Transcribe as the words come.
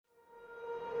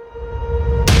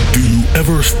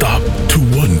ever stop to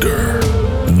wonder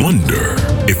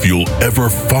if you'll ever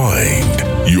find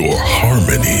your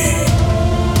harmony?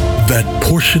 That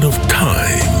portion of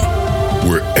time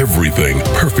where everything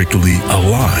perfectly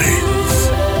aligns.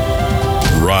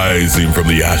 Rising from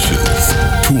the ashes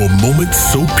to a moment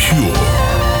so pure,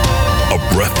 a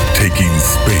breathtaking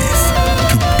space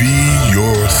to be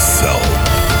yourself.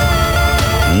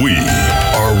 We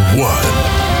are one.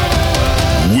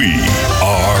 We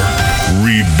are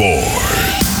reborn.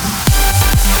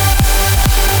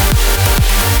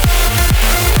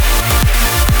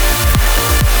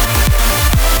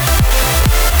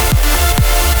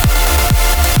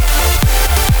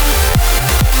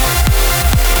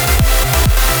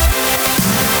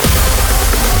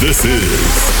 This is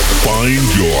Find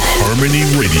Your Harmony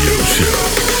Radio Show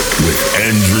with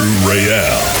Andrew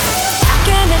Rayel. I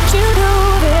can't let you do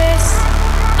this.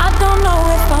 I don't know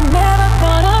if I'm ever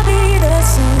gonna be the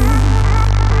same.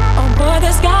 Oh boy,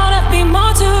 there's gotta be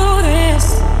more to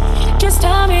this. Just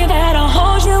tell me that I'll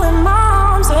hold you in my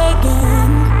arms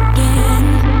again.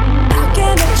 I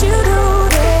can't let you do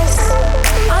this.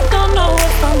 I don't know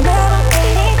if I'm ever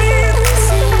gonna be the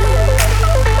same.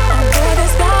 Oh boy,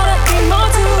 there's gotta be more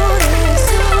to this.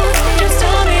 Just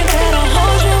tell me that I'll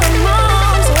hold you in my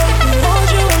arms again. Hold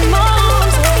you in my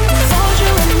arms again. Hold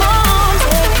you in my arms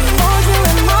again. Hold you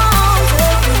in my arms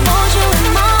again. Hold you in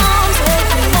my arms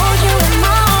again. Hold you in my arms again. Hold you in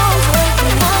my arms again.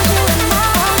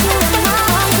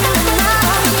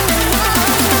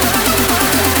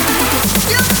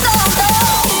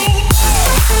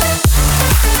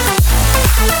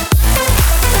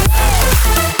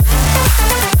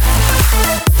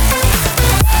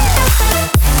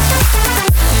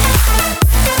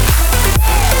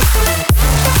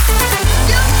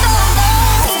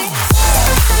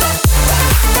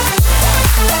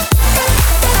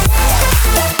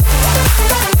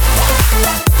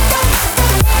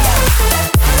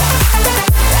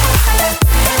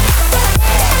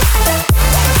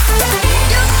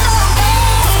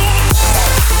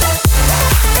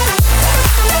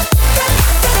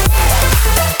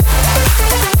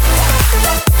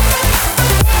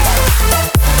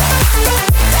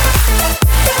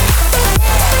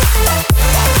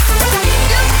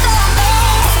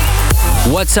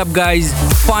 What's up, guys?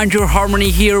 Find Your Harmony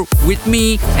here with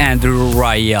me, Andrew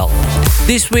Rayel.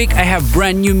 This week I have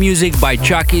brand new music by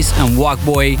Chukis and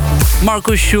Walkboy,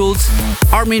 Markus Schulz,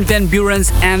 Armin van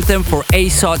Buuren's anthem for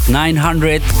ASOT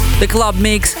 900, the club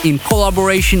mix in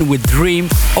collaboration with Dream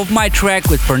of my track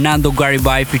with Fernando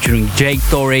Garibay featuring Jake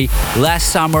Torre, Last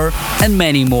Summer, and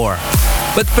many more.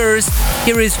 But first,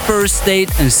 here is First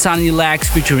State and Sunny Lax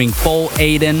featuring Paul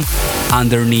Aiden,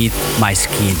 Underneath My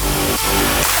Skin.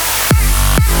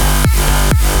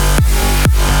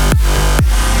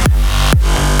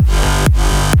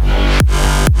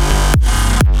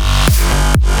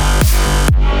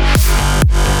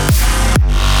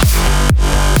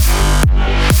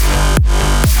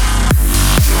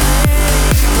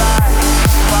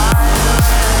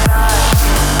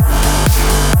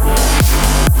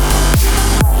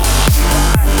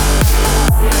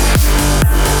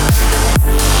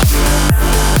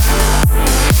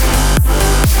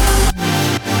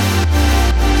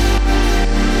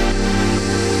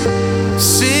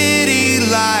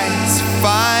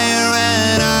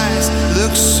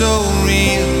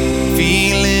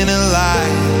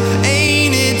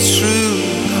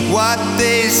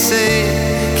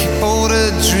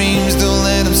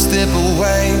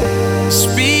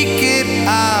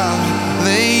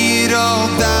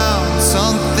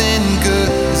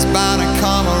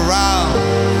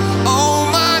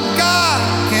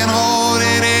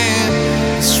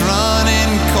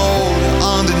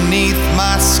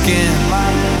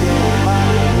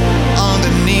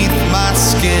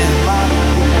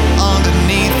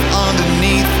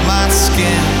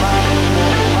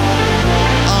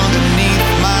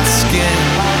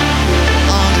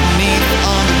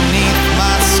 Underneath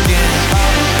my skin.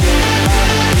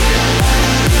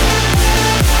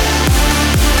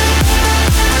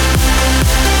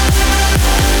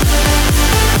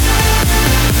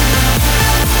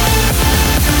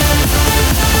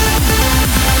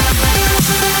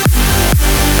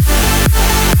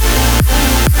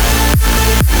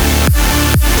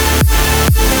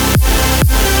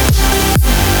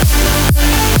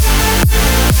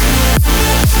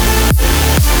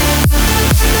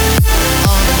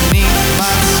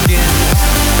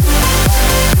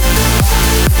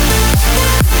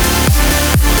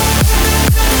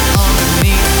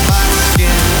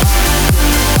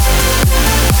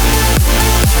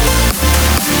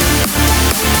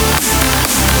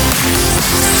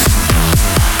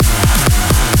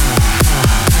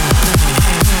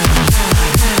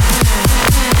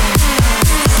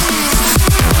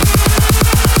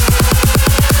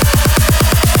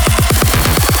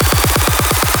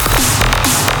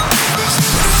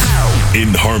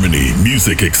 In Harmony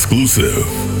Music Exclusive.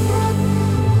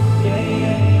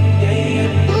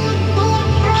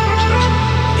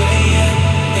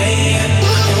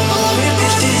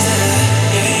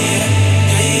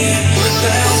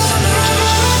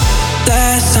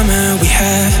 Last summer we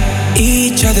had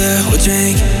each other, we'll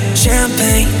drink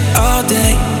champagne all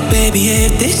day. Baby,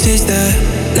 if this is the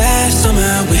last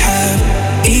summer we have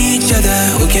each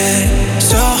other, we'll get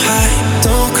so high,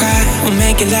 don't cry, we'll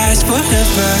make it last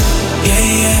forever. Yeah,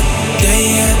 yeah, yeah,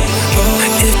 yeah. Oh,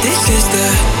 if this is the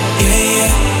yeah,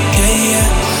 yeah, yeah, yeah.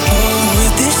 Oh,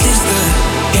 if this is the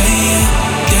yeah, yeah,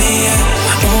 yeah, yeah.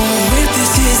 Oh, if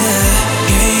this is the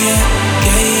yeah, yeah,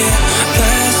 yeah, yeah.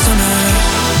 Last summer.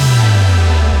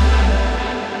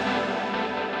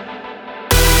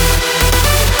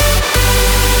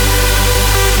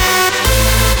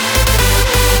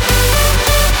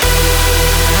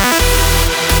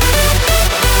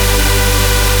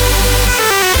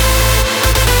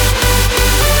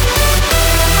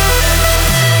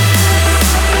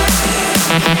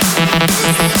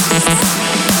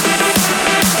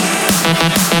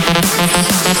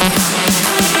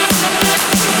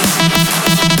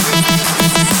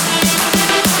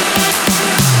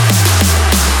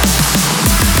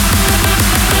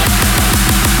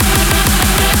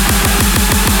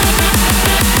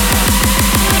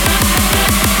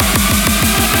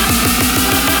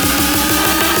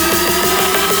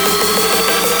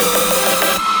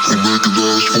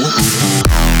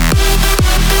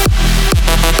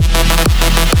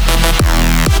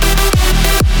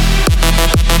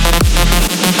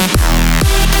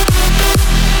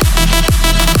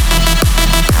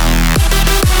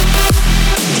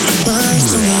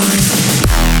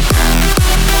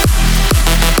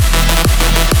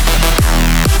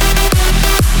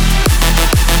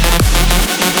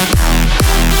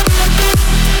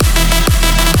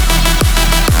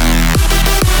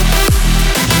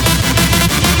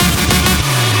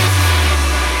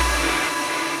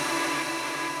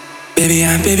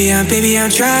 Baby, I'm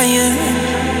trying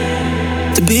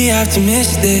to be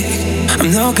optimistic.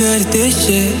 I'm no good at this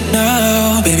shit,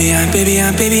 no. Baby,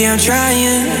 I'm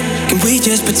trying. Can we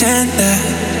just pretend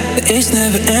that it's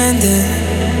never ending?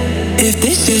 If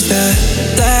this is the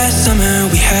last summer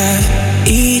we have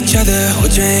each other, we'll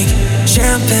drink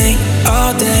champagne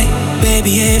all day.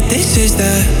 Baby, if this is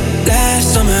the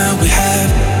last summer we have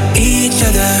each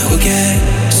other, we'll get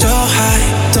so high,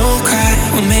 don't cry,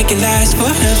 we'll make it last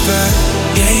forever.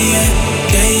 Yeah, yeah,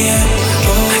 yeah, yeah.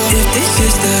 Oh, if this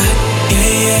is the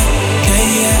yeah, yeah, yeah,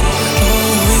 yeah.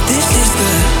 Oh, if this is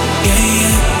the yeah,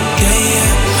 yeah, yeah, yeah.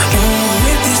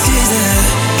 Oh, if this is the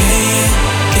yeah, yeah,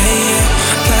 yeah, yeah.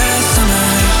 Last summer.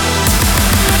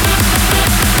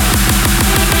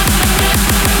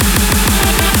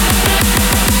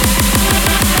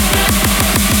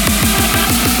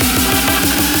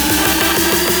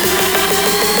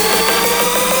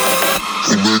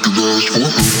 We'll make it last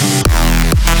forever.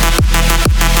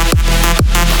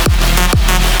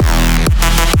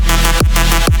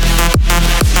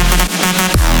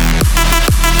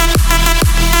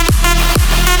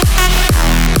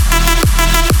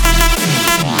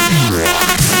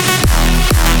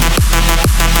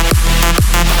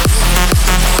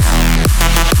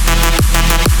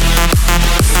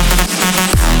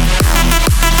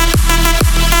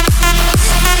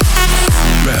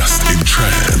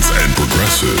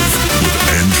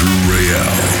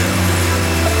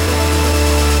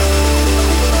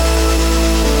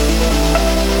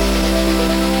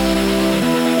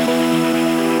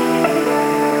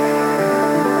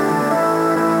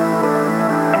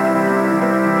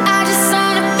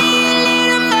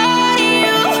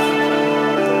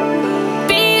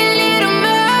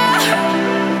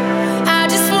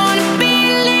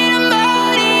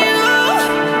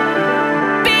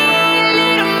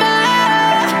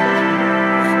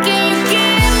 Can you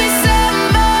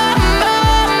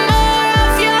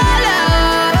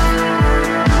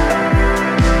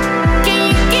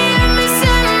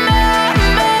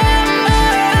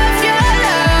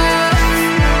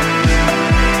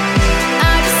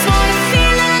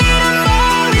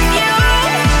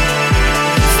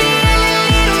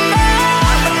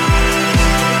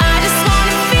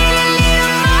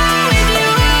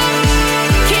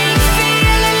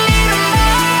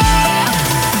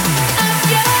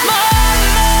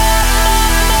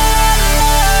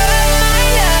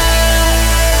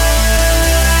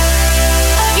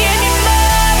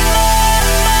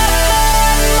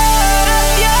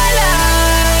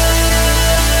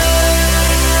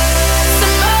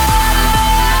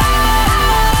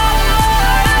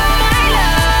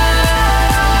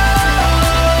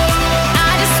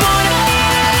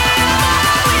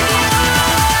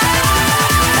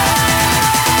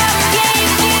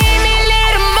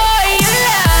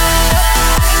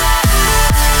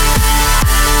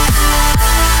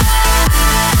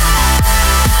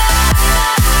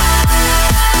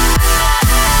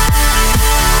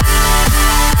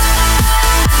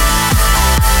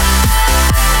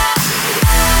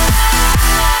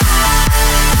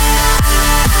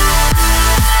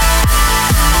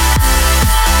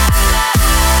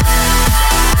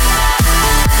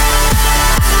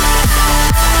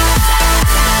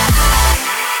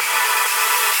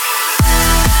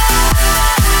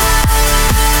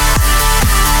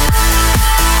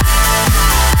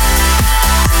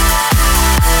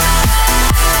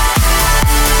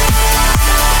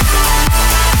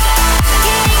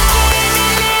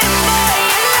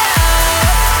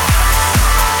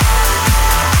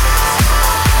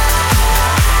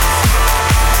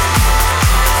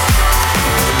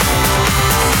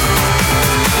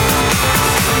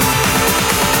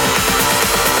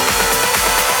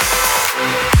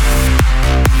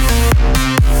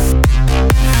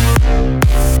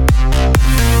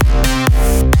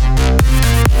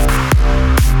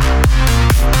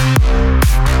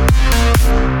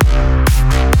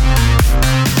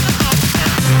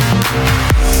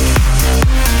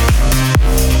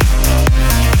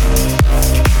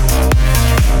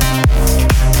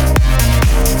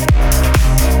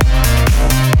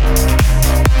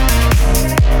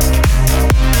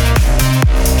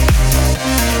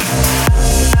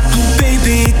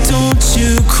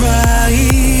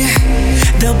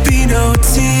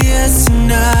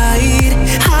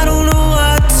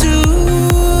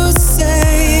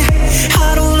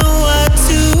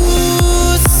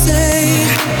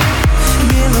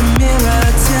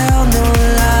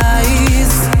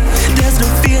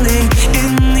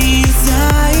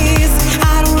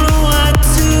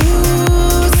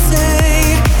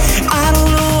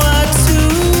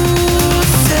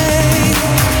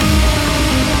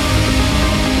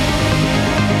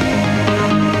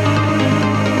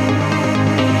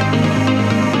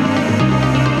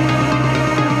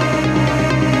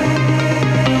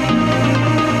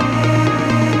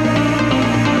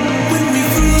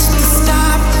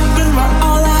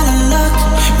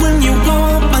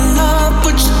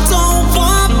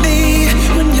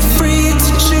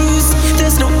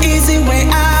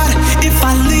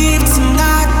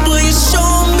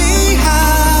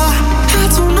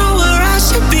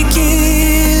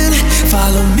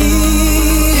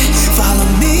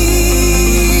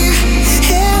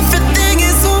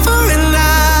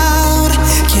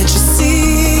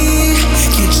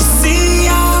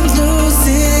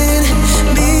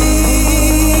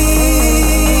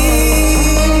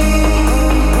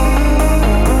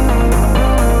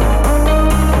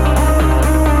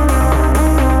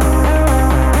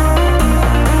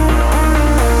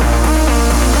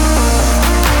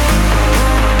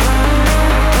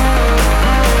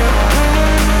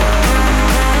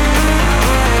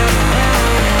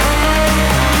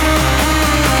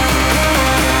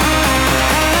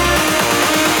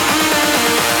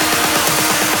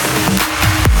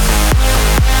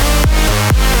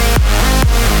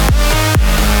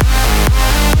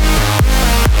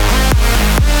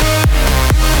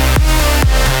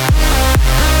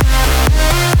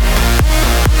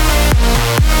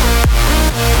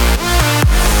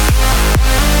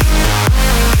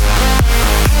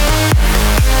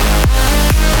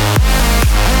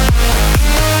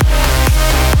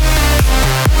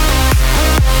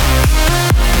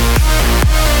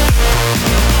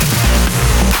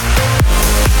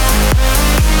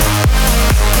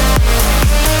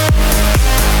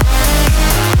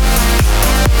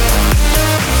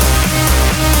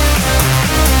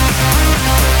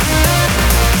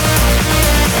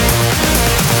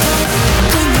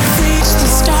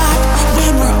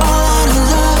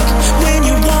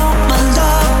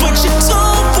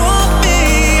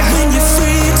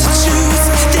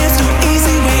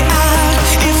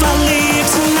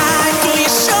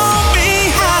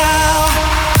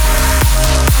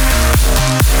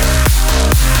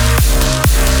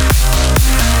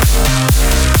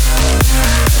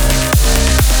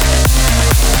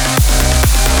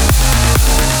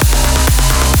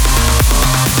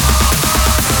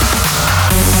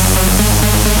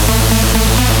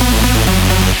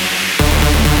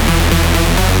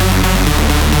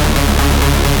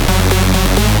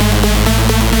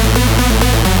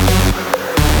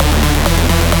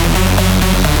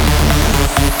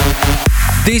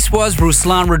This was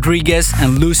Ruslan Rodriguez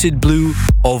and Lucid Blue,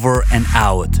 Over and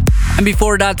Out. And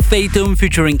before that, Fatum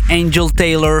featuring Angel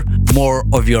Taylor, More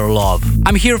of Your Love.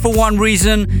 I'm here for one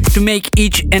reason, to make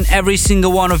each and every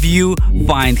single one of you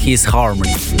find his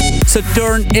harmony. So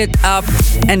turn it up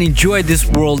and enjoy this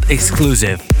world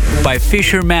exclusive by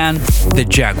Fisherman the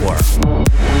Jaguar.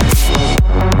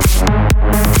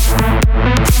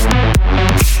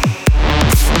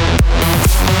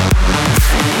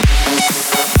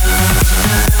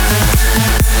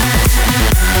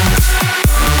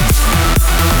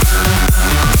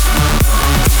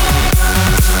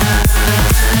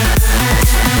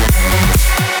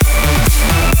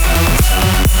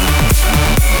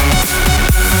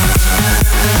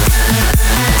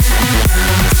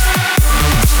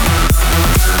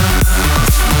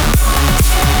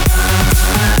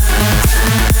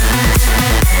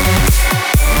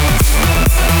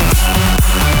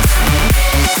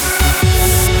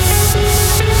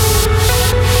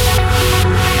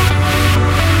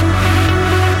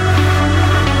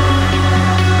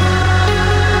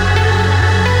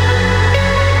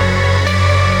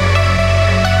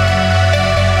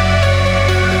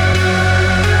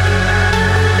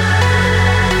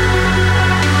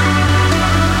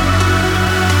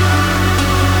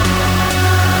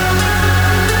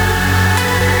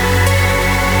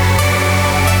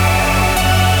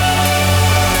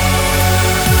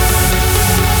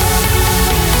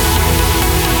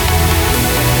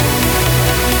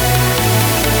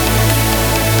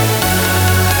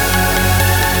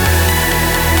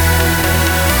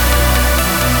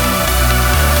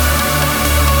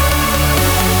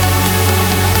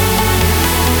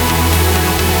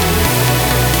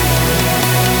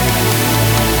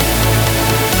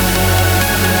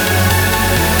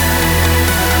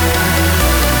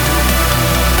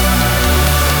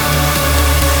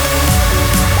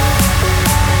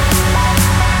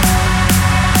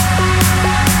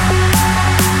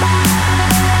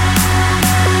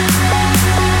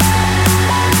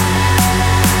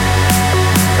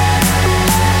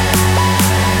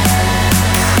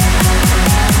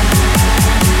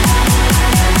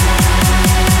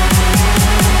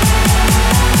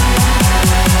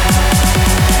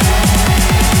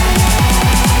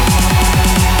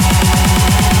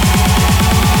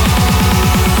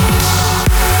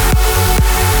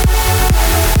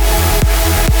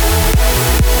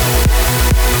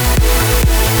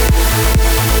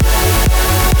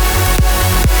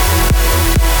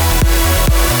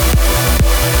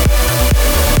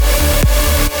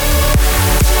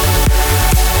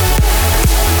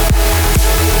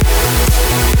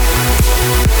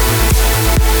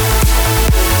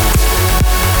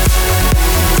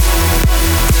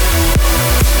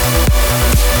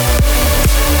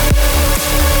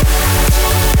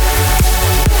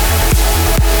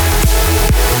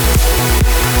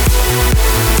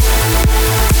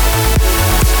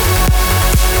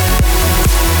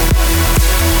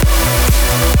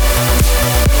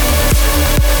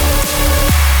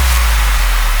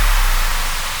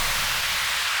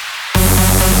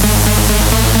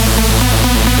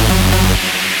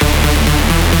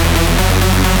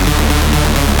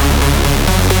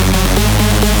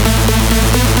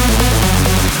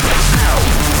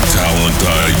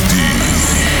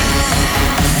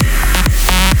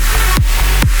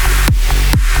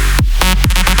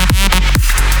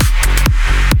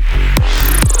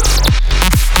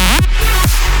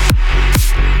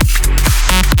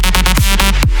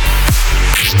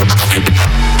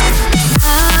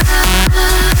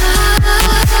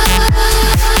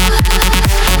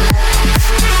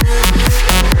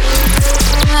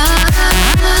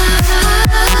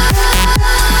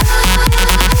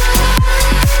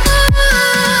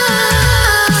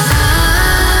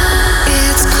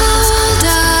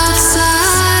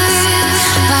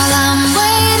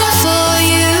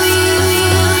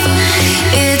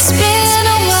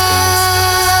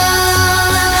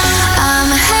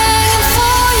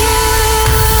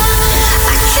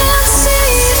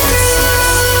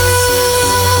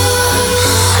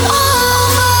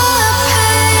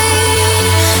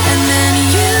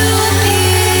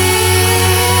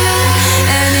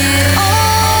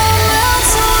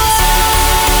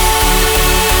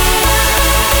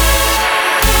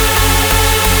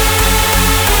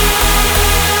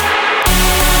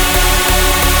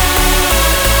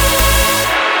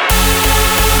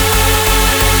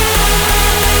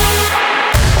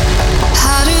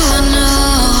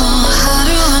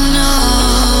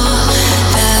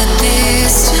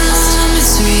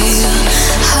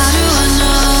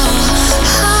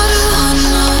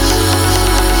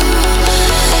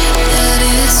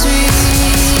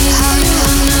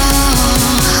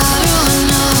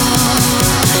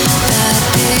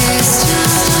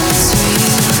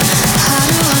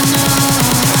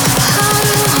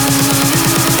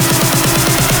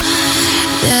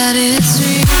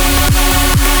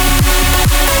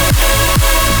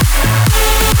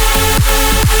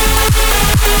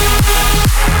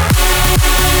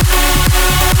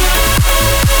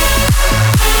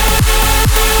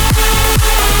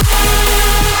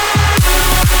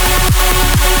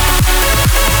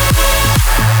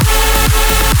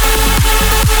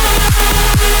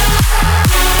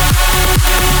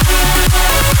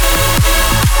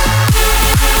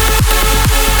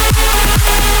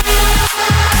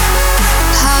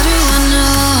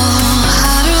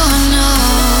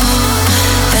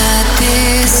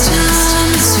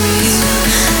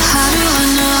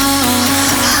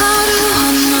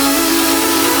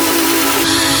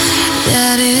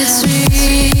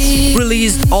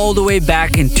 all the way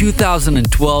back in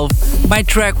 2012, my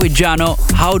track with Jano,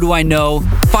 How Do I Know,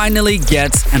 finally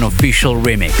gets an official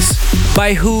remix.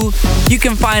 By who? You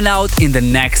can find out in the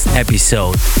next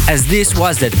episode, as this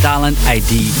was the talent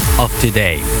ID of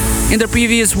today. In the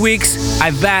previous weeks,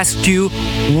 I've asked you,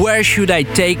 where should I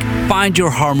take Find Your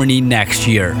Harmony next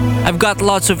year? I've got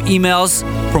lots of emails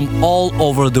from all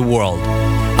over the world.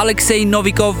 Alexei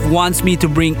Novikov wants me to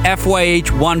bring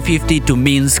FYH 150 to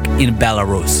Minsk in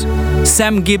Belarus.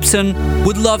 Sam Gibson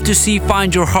would love to see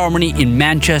Find Your Harmony in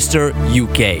Manchester,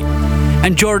 UK.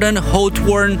 And Jordan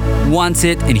Hawthorne wants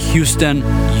it in Houston,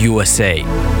 USA.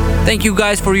 Thank you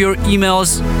guys for your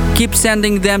emails. Keep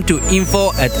sending them to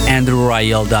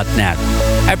info@andrewrayel.net.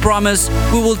 I promise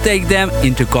we will take them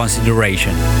into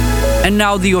consideration. And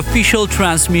now the official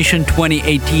Transmission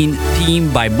 2018 theme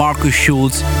by Markus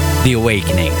Schulz, The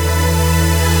Awakening.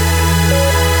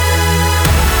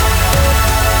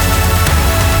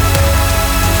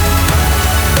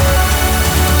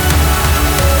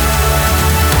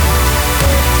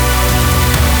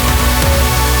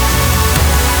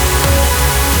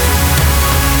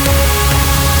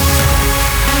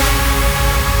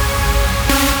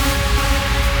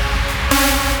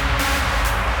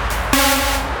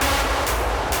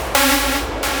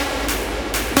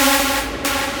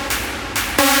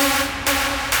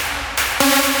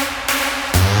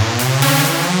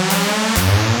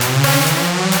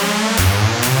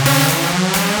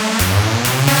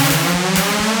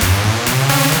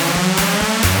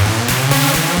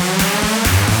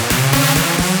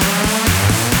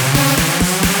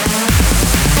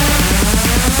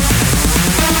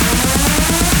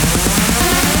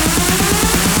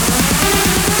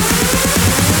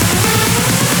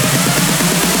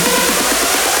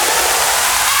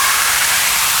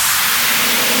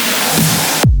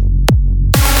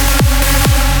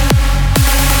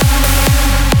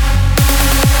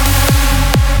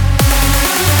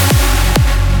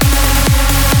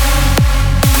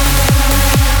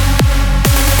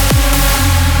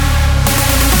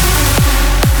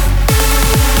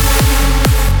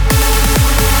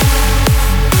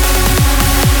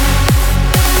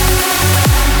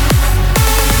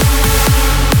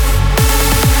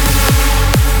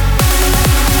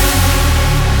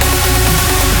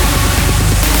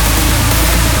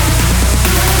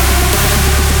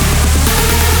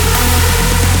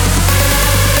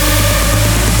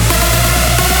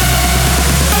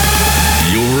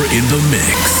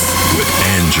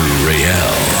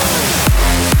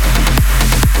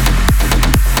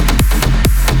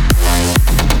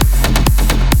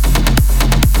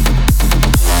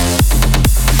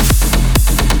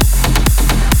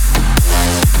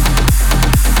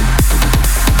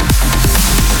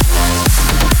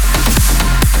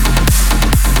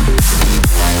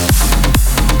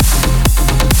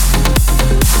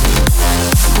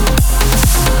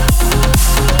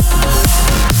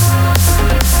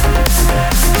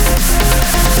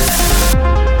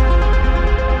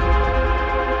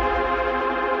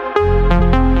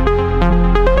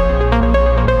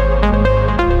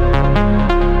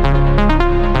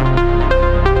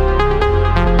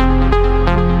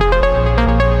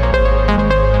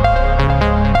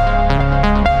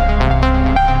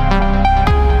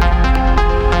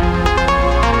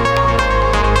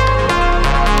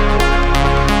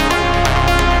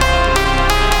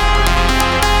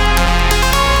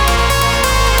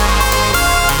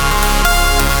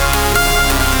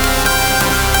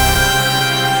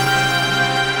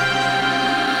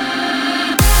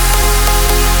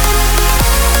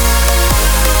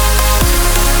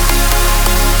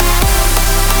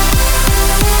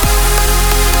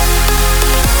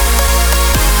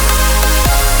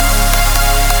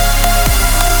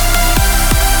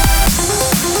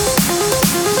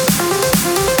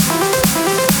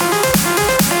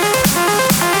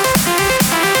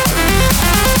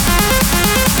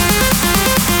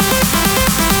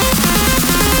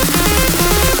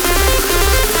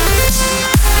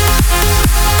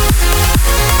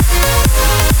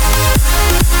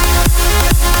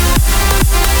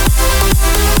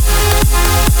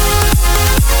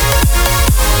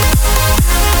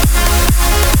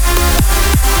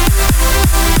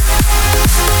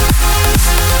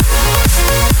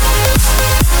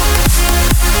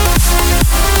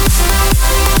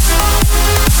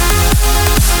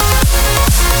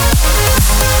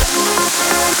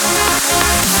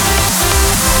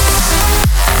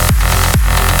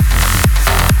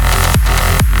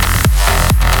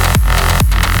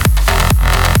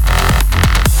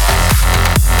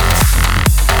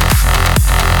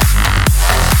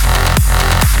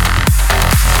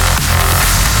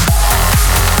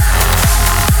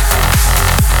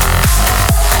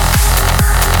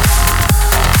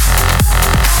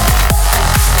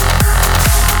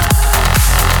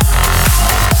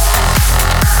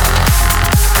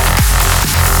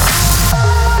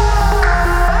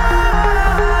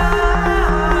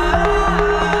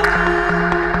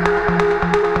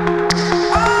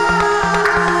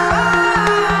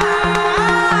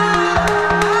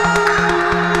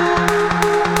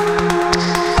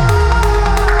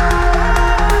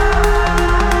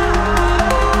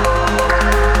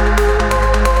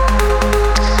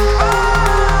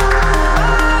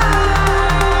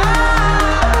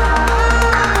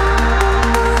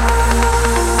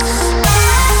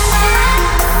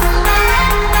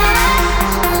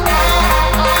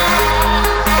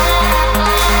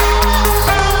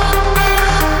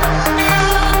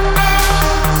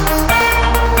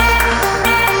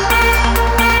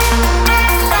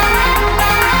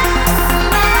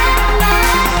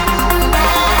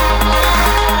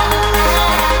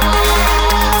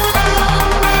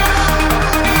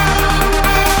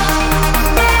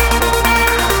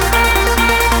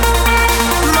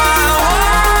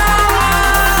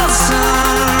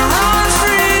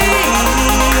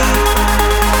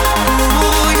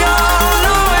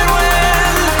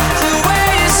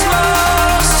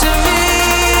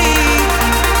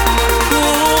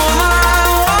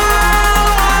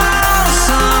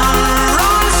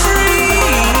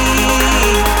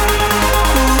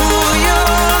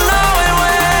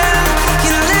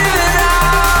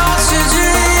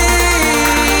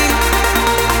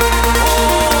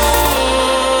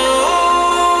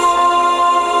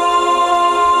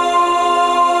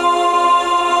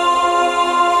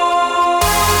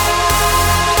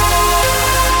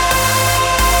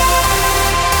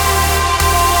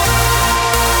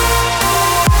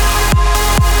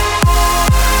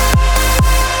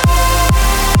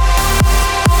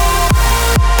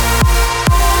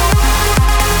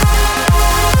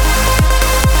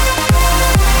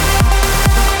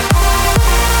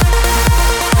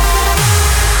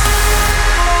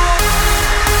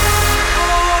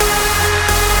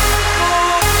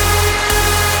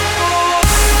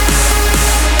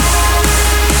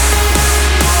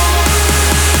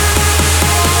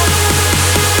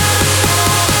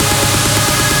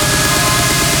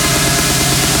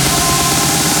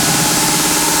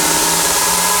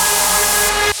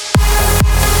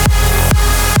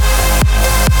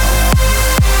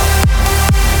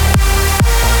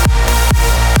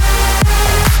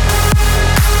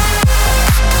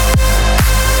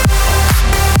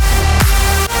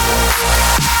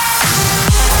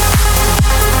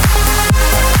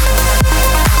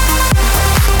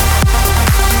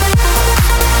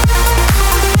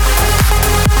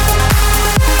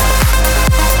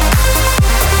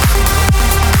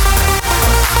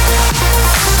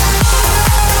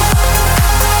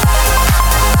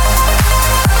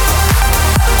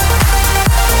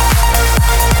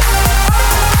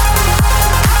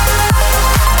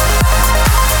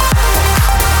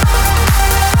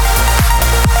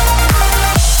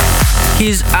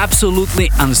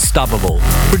 absolutely unstoppable,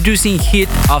 producing hit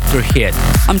after hit.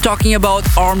 I'm talking about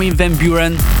Armin van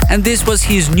Buuren, and this was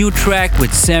his new track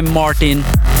with Sam Martin,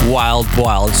 Wild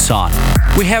Wild Son.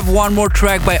 We have one more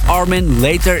track by Armin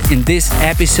later in this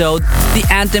episode, the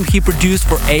anthem he produced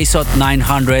for ASOT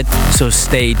 900, so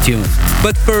stay tuned.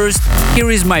 But first, here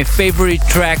is my favorite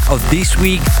track of this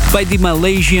week by the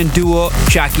Malaysian duo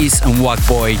Chakis and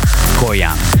Wakboy,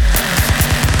 Goyang.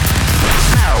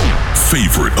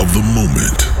 Favorite of the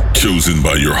moment, chosen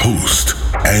by your host,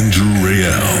 Andrew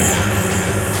Rayel.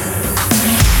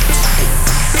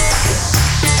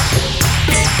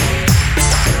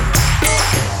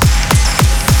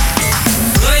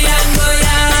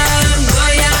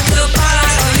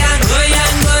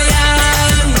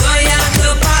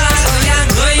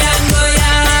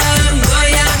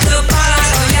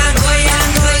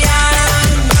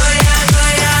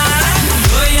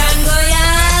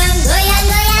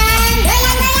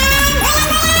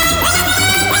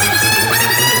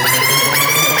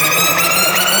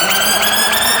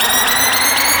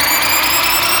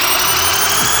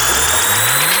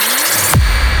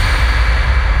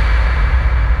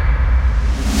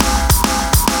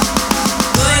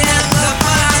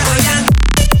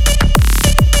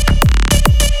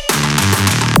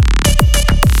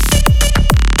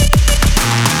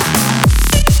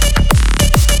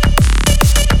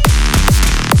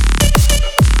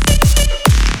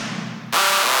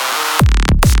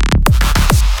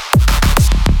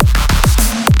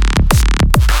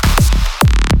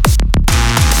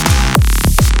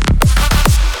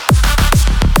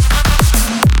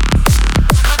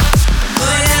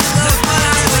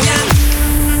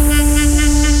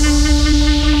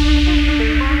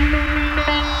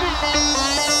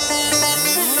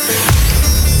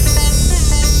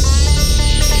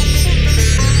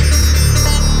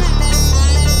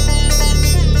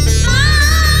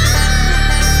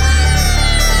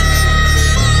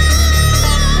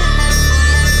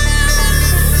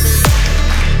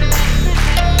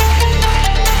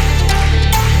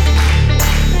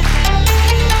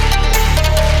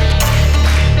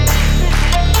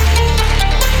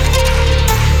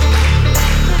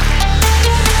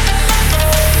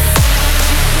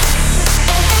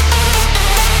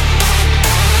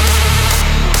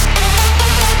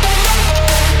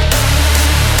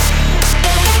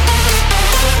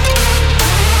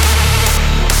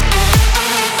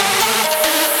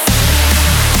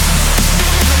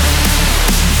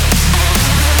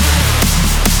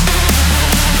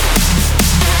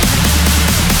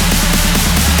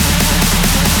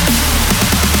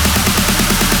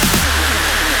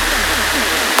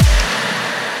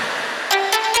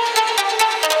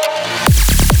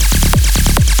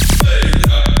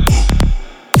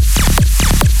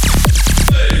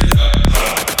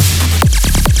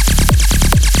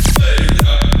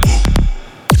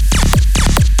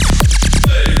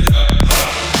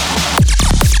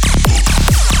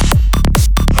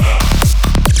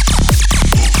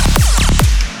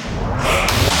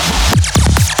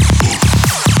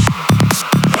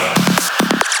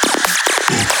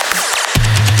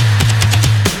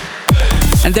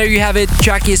 And there you have it,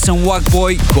 Chakis and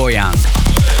Wakboy, Goyang.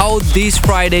 Out this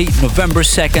Friday, November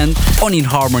 2nd on In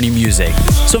Harmony Music.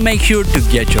 So make sure to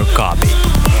get your copy.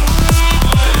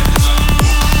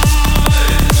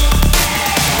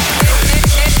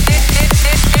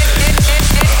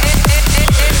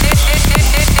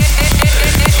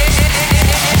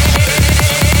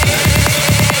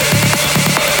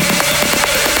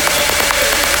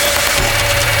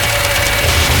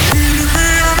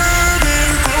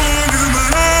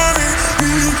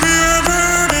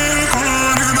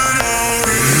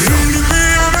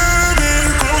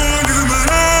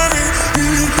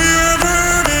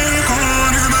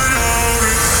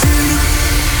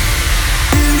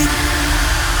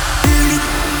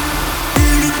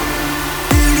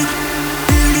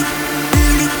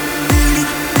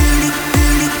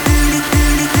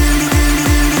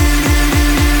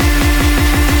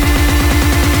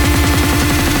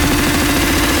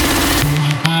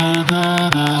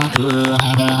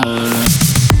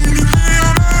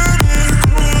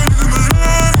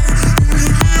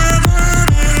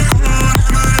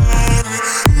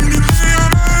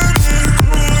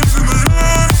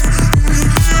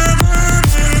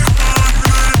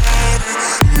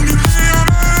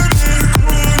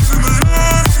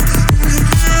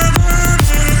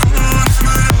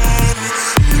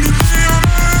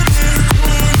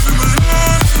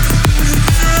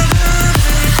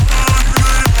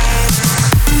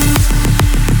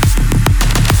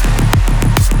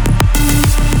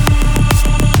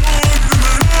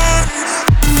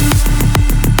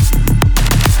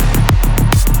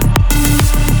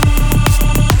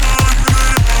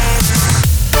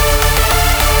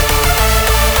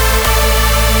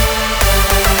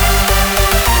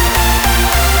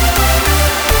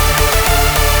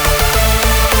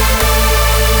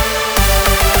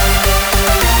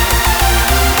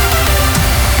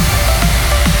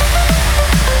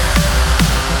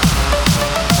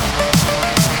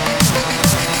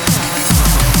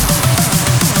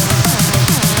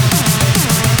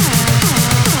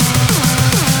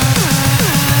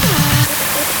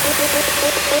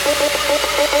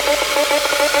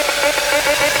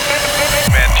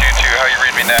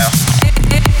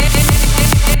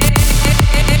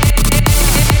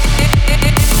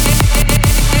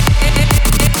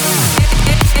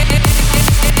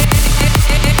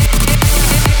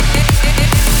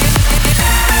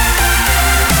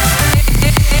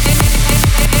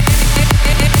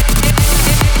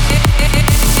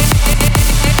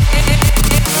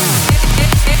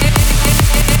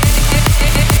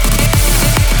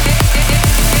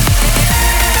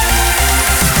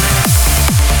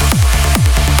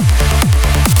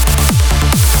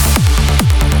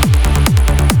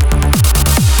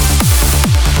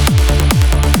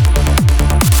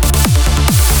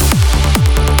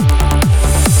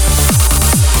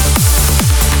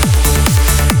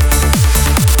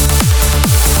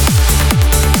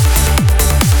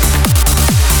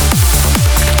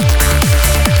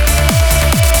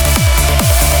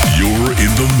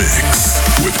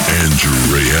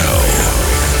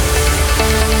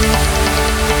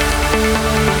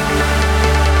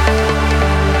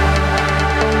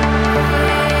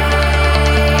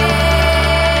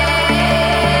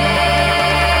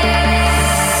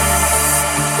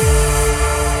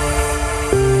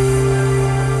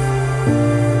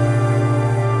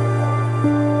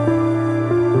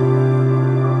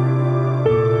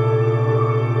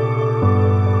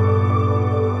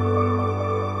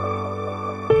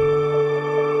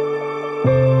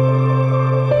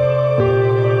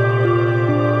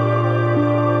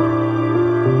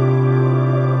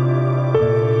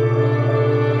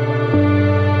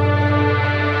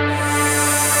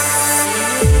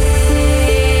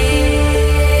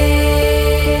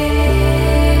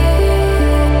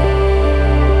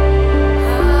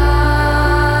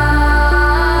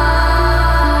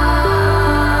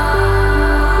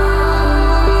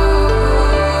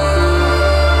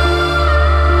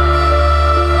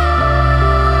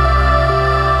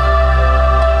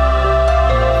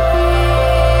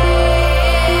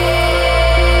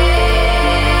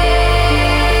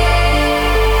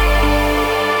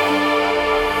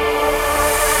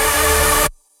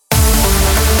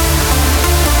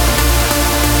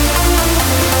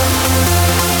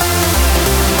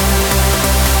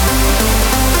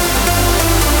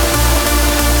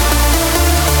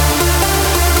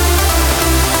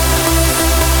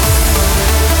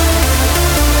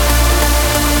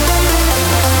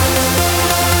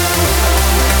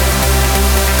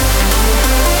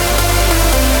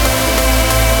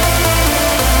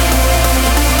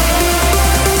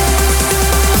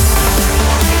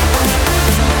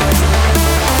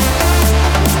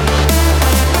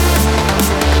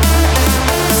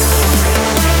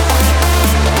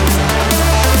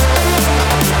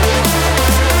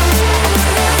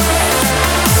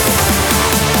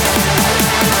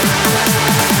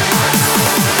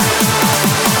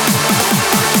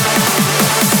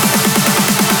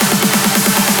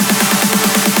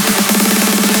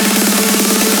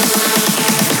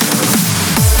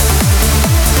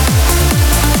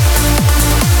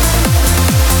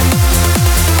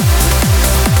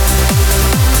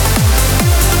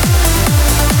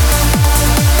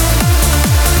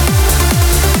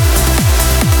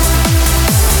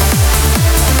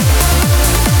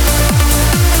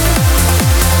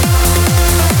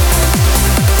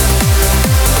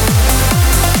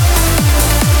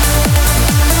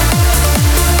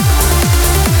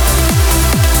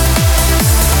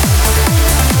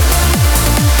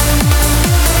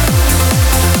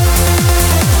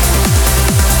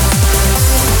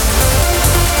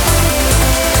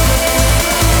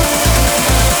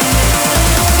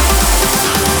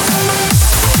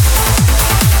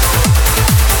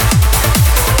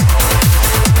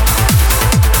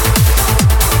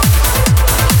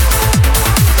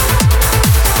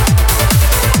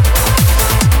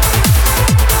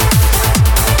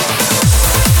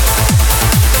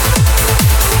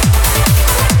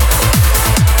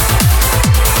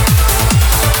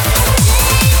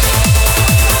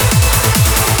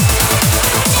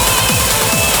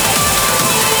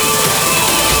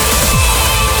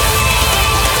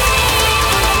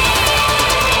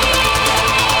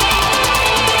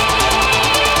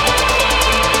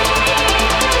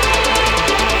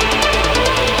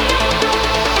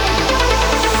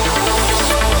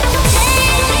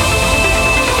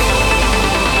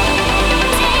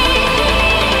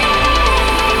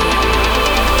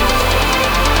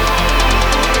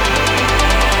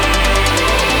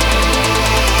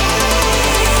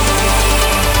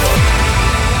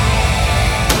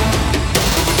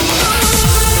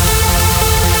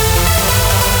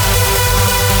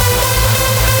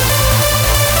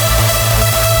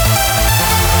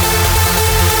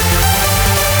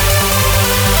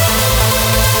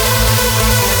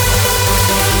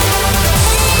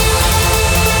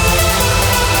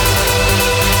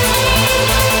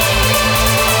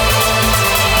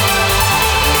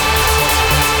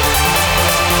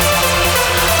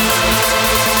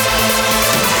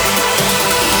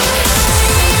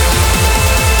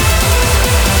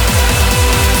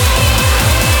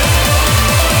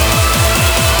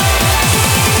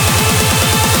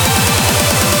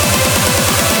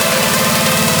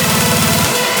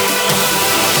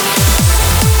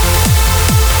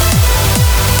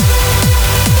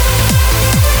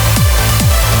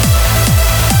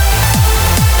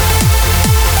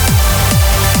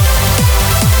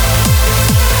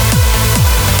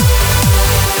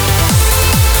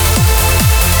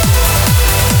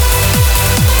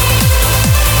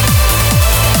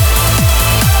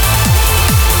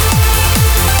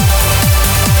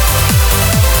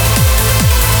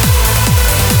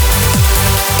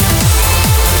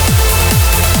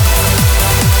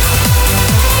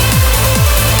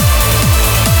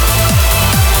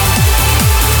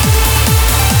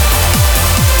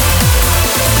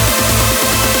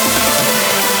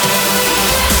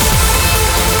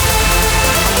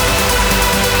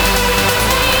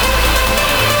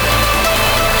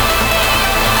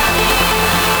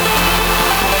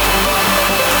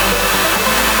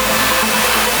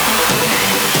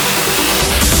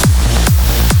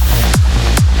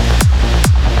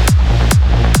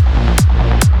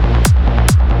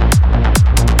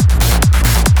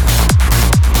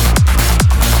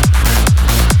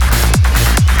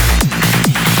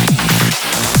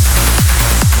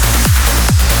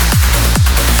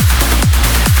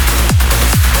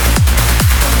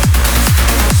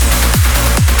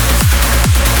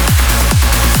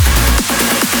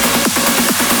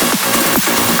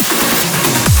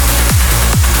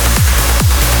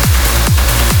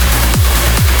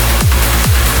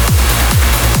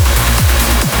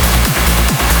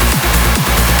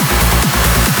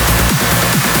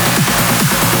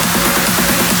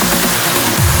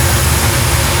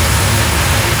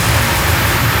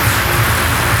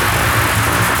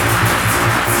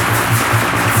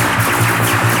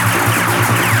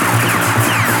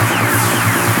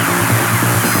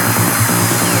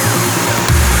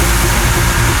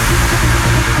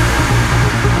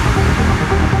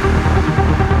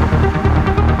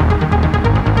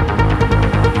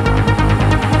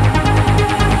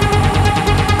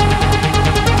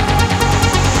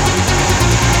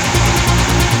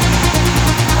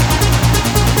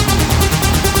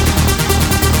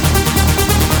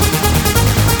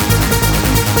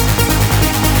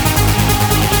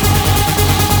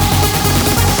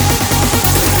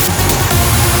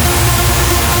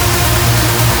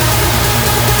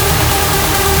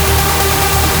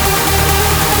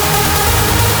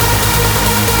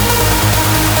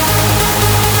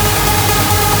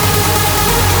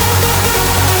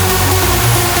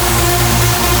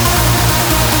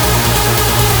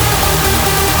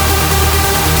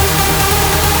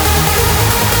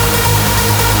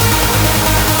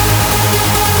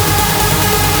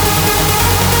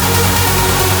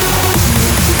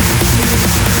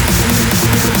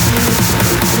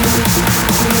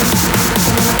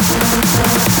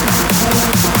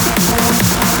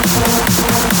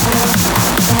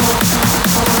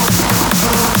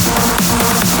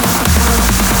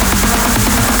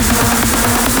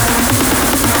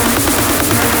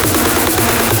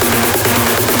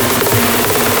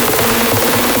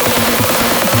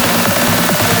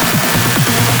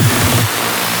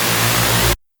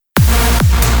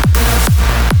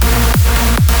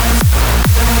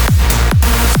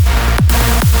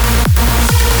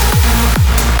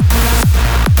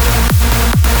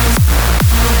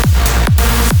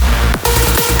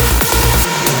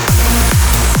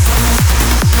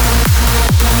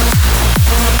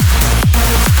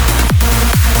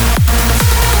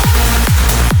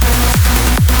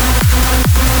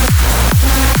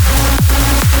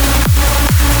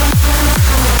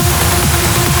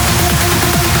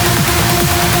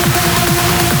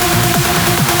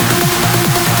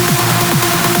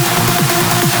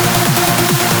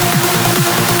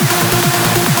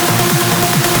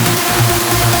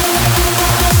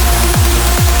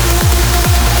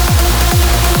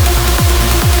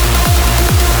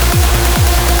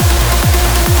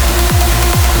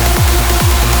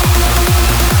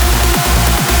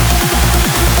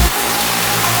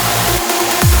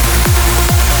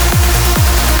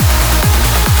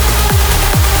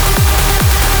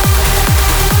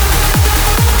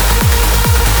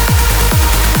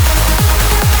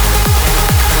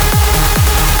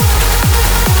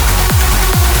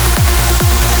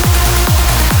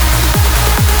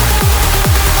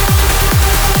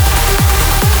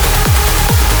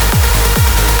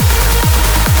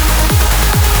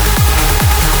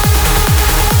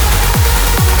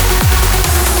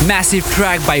 massive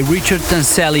track by Richard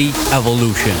Tanselli,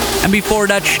 Evolution. And before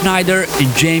that, Schneider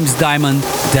and James Diamond,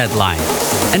 Deadline.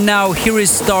 And now here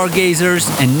is Stargazers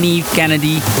and Neve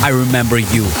Kennedy, I Remember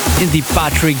You, in the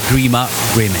Patrick Drima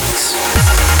remix.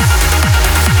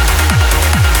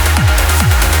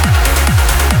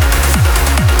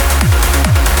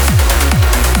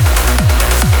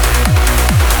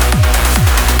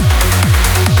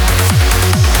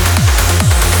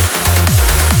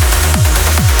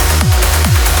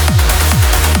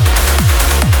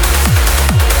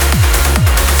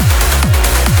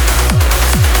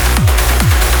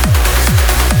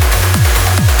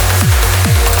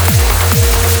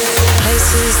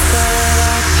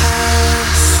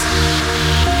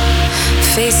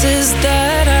 Faces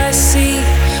that I see,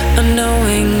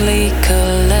 unknowingly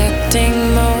collecting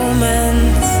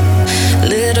moments,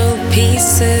 little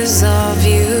pieces of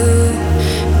you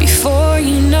before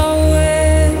you know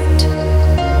it.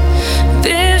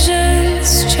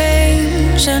 Visions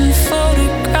change and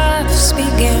photographs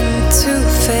begin to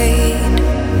fade.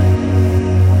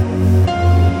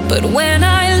 But when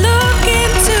I look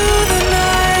into the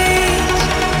night,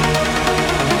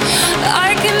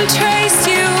 I can trace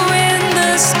you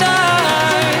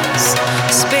stars.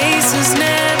 Space is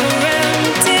never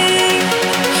empty,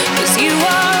 'cause you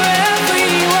are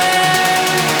everywhere.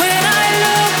 When I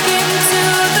look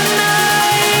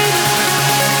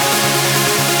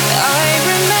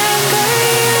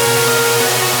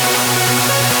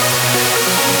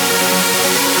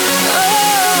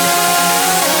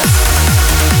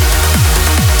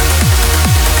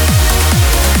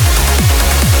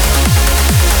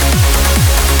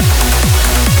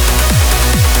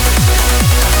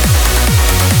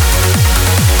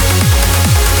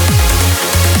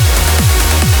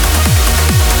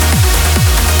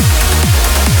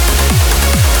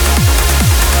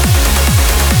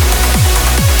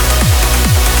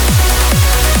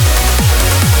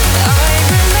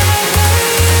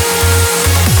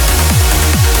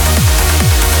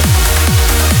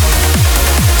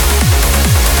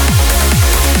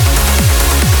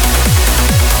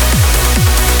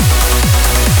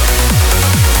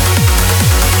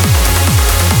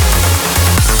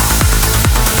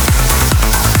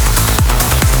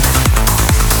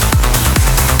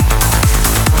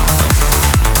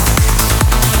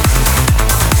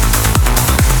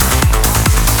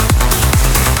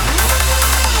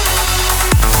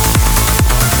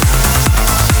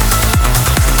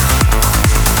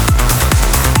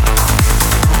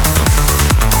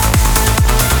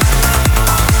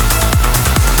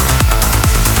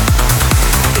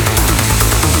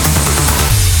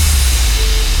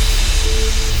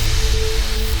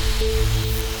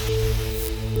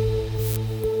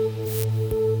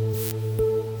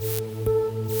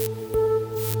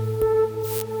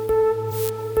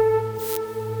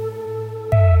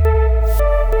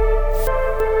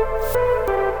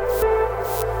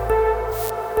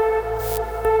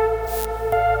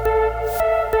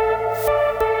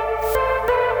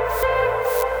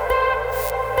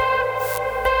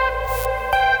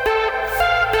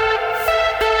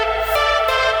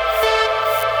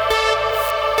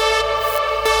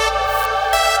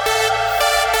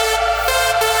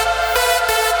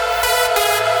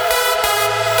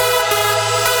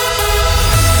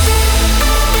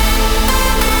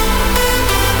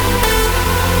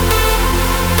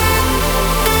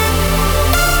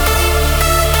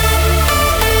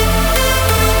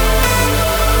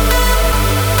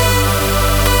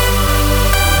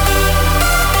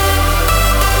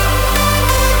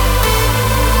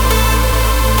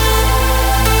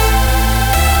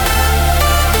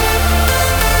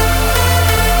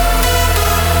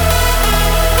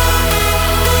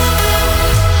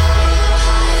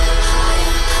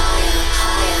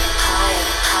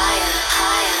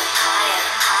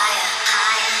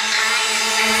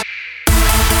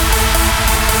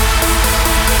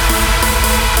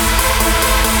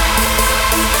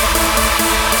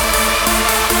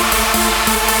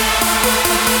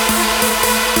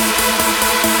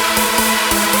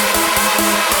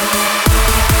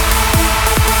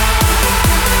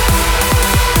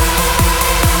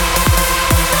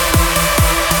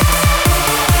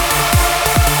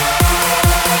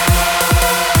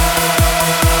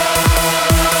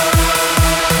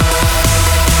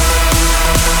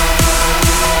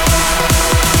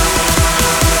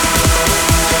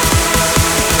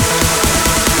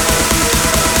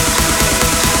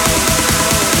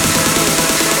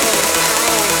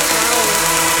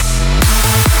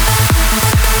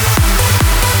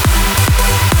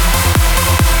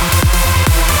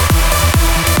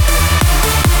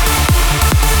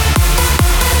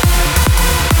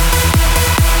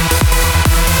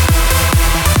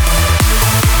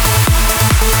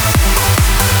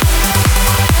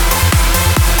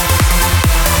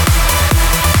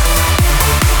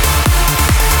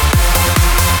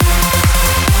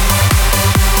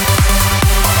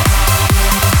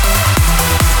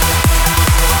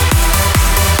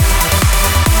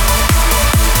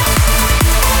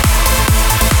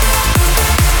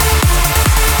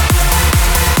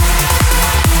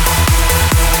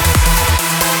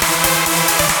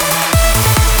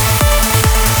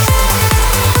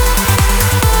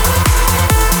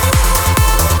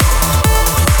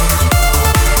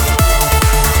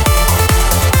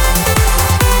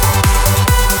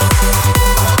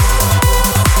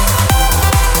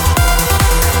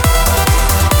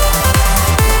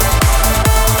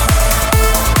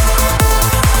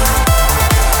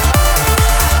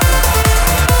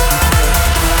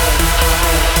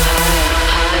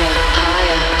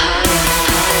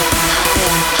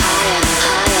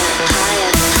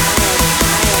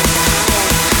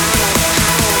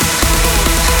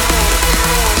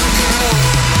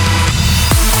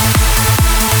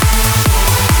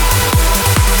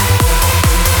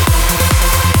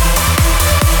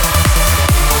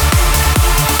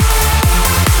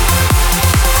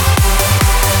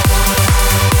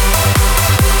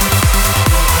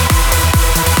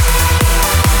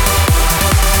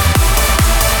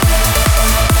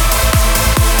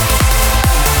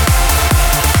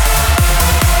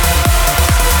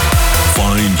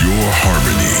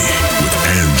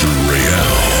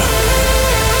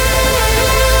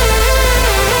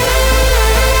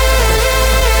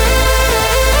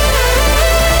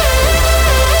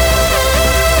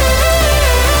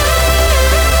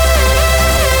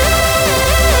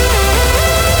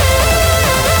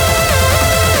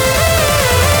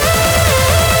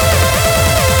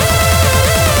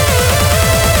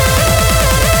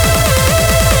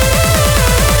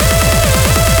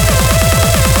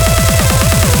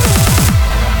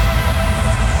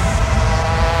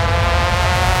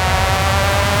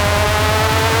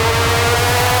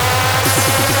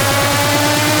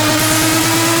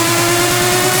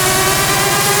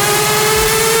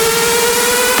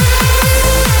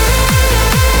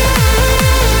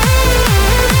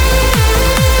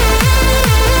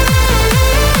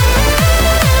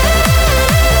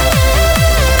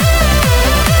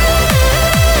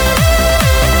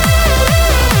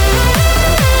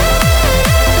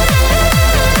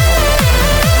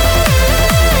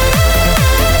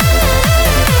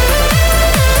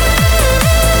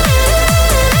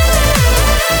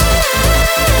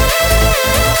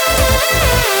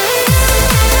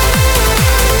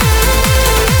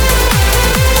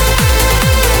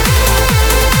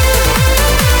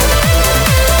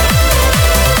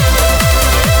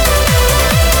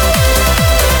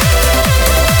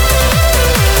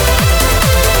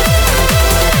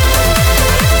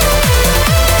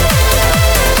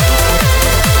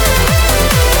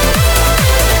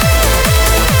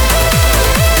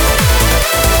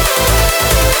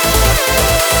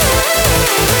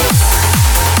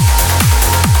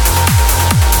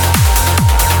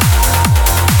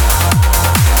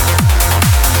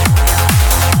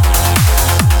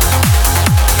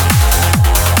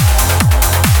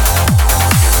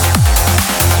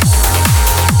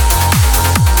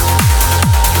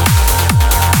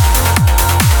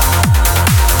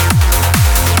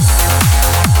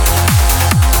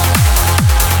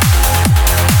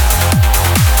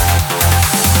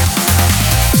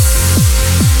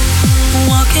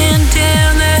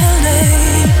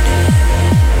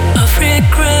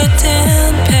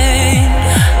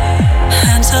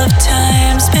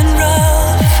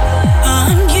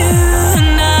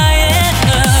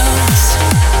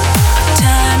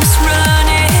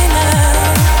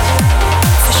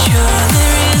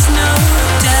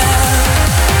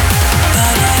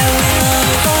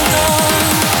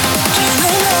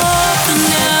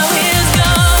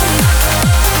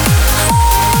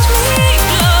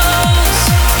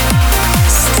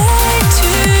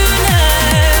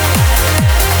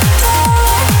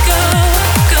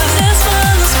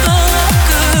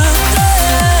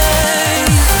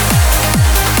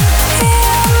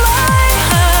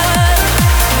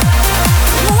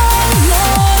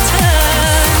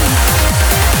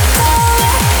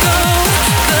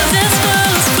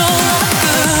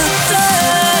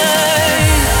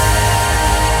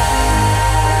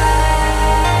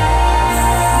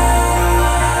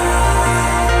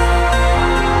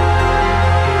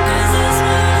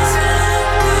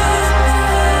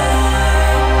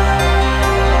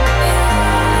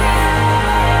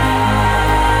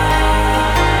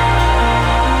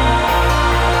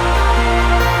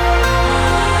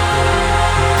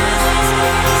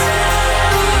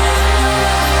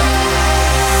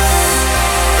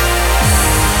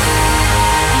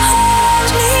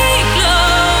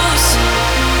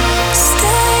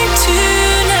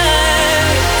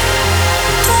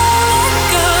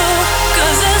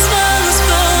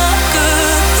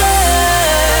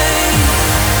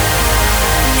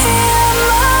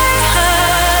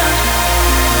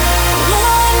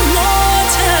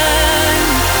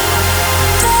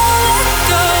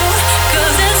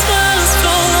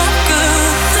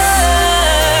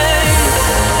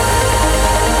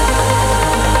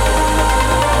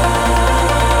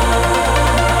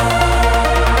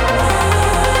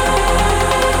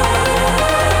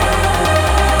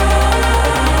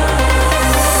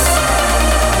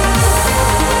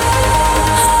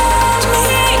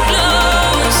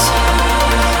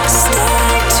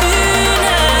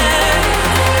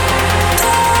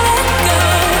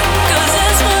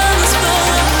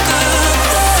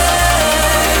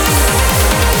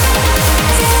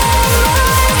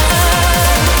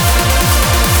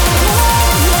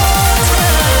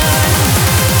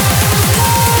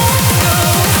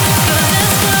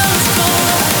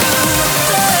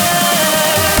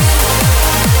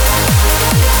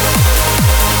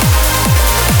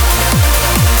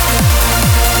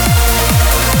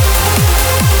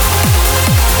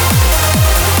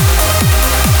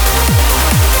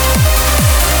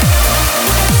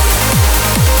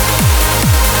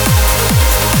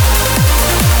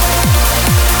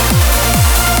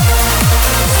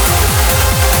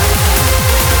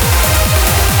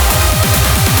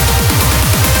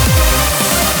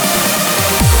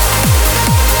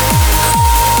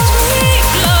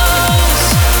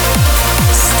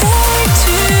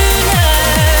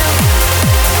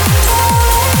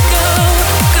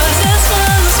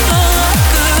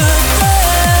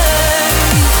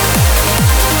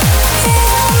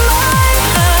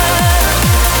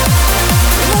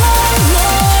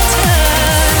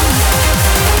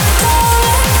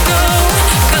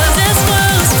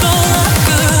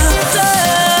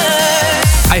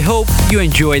you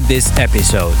enjoyed this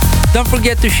episode. Don't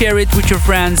forget to share it with your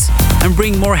friends and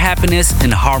bring more happiness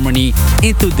and harmony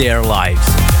into their lives.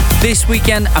 This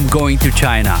weekend, I'm going to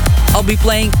China. I'll be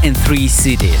playing in 3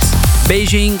 cities: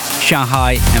 Beijing,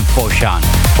 Shanghai, and Foshan.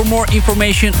 For more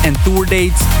information and tour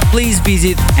dates, please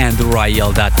visit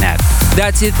andrewrayel.net.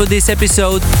 That's it for this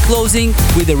episode, closing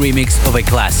with a remix of a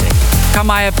classic,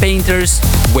 Kamaya Painter's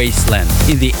Wasteland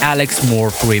in the Alex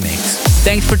Morph remix.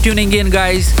 Thanks for tuning in,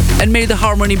 guys, and may the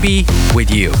harmony be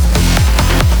with you.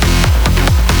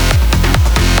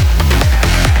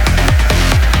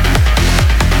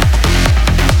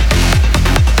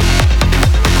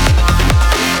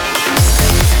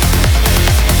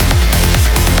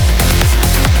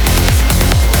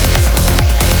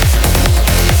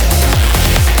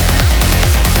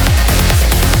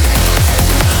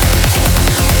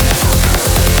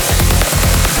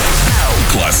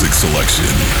 Selection.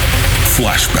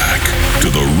 Flashback to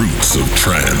the roots of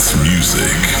trance music.